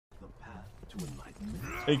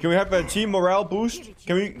Hey, can we have a team morale boost?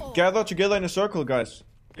 Can we gather together in a circle, guys?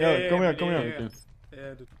 Yeah, come here.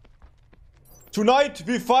 Yeah, dude. Tonight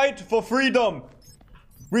we fight for freedom.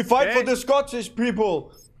 We fight for the Scottish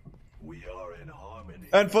people. We are in harmony.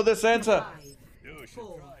 And for the Santa.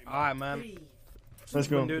 Alright, man. Let's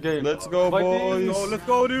go. Dude. Let's go, boys. No, let's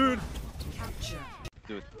go, dude.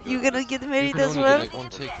 You gonna get married as well? Like one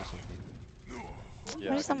take or something.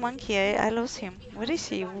 Where's the monkey? I lost him. Where is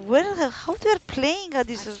he? How they are playing at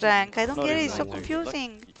this rank? I don't get it. It's so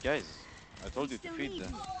confusing. Guys, I told you to feed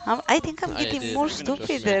them. I think I'm I getting did, more just I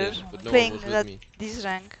stupider did, but no one playing was with at me. this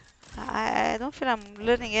rank. I don't feel I'm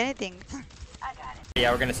learning anything.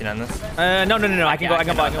 Yeah, we're gonna see on this. No. I can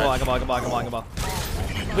go.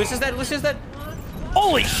 Lucius dead.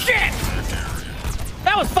 Holy shit!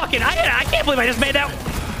 That was fucking. I can't believe I just made that.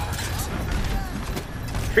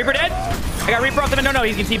 Reaper dead? I got Reaper off the. No,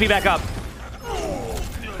 he's gonna TP back up.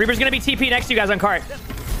 Reaper's gonna be TP next to you guys on cart.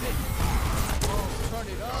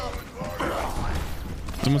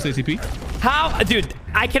 Someone say TP? How? Dude,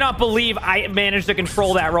 I cannot believe I managed to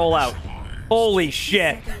control that rollout. Holy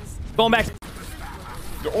shit. Going back.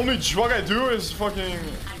 The only drug I do is fucking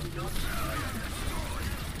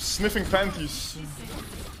sniffing panties.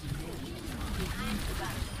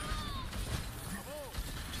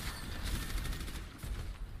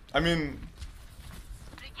 I mean,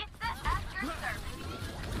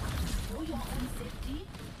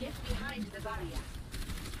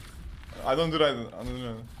 I don't do that.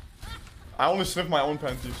 I only sniff my own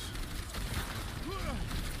panties.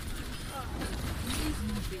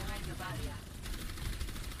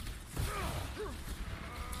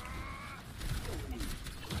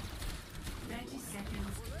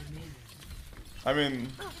 I mean,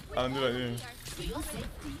 I don't do that either.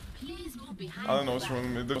 I don't know what's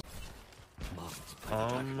wrong with me.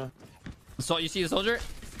 So you see the soldier?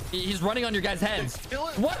 He's running on your guys' heads.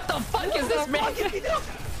 What the fuck is this, man?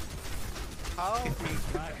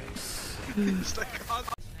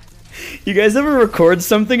 You guys ever record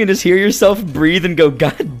something and just hear yourself breathe and go,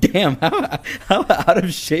 God damn, how out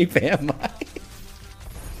of shape am I?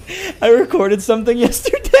 I recorded something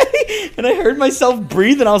yesterday and I heard myself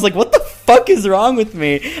breathe and I was like, what the fuck is wrong with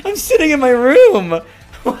me? I'm sitting in my room.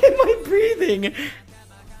 Why am I breathing?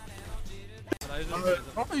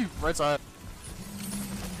 Probably right side.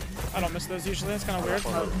 I don't miss those usually. That's kind of weird.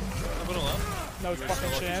 No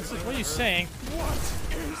fucking chance. What are you saying?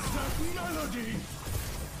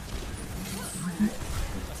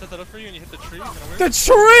 I set that up for you and you hit the tree. The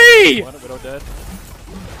tree! Widow dead. Is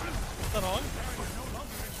that on?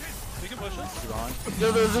 You can push it.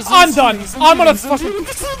 I'm done. I'm gonna fucking.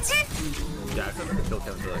 Yeah, I feel like a kill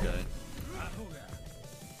count for that guy.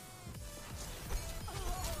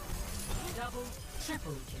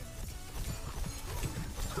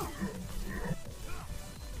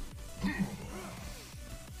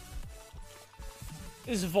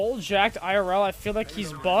 Is Vol jacked IRL? I feel like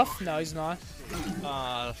he's buff. No, he's not. Come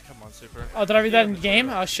on, Super. Oh, did I read that in game?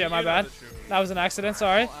 Oh shit, my bad. That was an accident.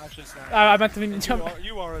 Sorry. I meant to be.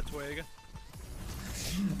 You are a twig.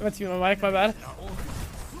 I meant to be my mic. My bad.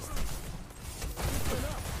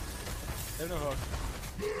 No hook.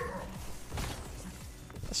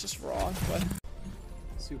 That's just wrong. But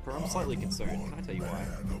Super, I'm slightly concerned. Can I tell you why?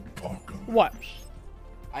 what?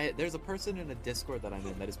 There's a person in a Discord that I'm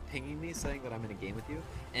in that is pinging me saying that I'm in a game with you,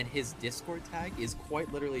 and his Discord tag is quite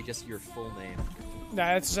literally just your full name.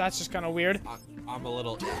 Nah, that's just kind of weird. I'm a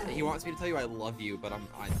little. He wants me to tell you I love you, but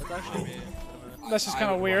That's just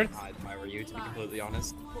kind of weird. If I were you, to be completely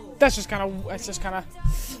honest. That's just kind of. It's just kind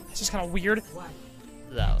of weird.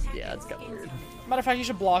 No, yeah, it's kind of weird. Matter of fact, you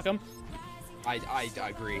should block him. I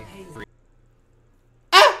agree.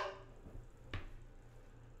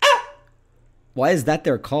 Why is that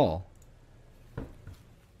their call?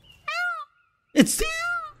 It's...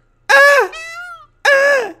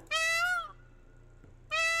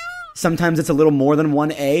 Sometimes it's a little more than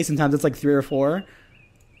one A, sometimes it's like 3 or 4.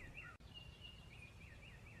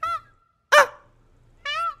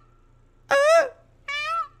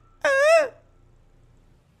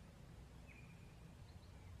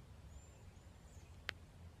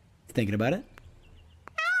 Thinking about it?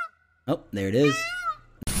 Oh, there it is.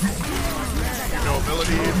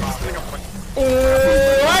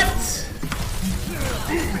 What?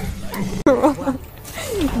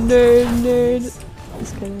 Nerd.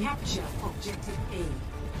 Just kidding.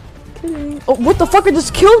 Oh, what the fuck? I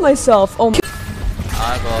just killed myself. Oh.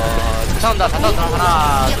 아이고, 다 나온다.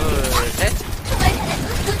 하나, 둘, 셋.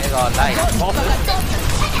 이거 나이스.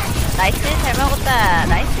 나이스, 잘 먹었다.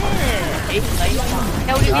 나이스. 야,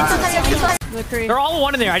 우리 윈터 살려, 윈터. They're all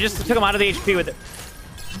one in there. I just took them out of the HP with it.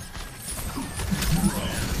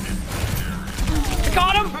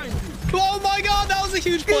 him! Oh my god, that was a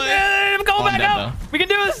huge play. Go back up! We can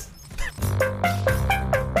do this!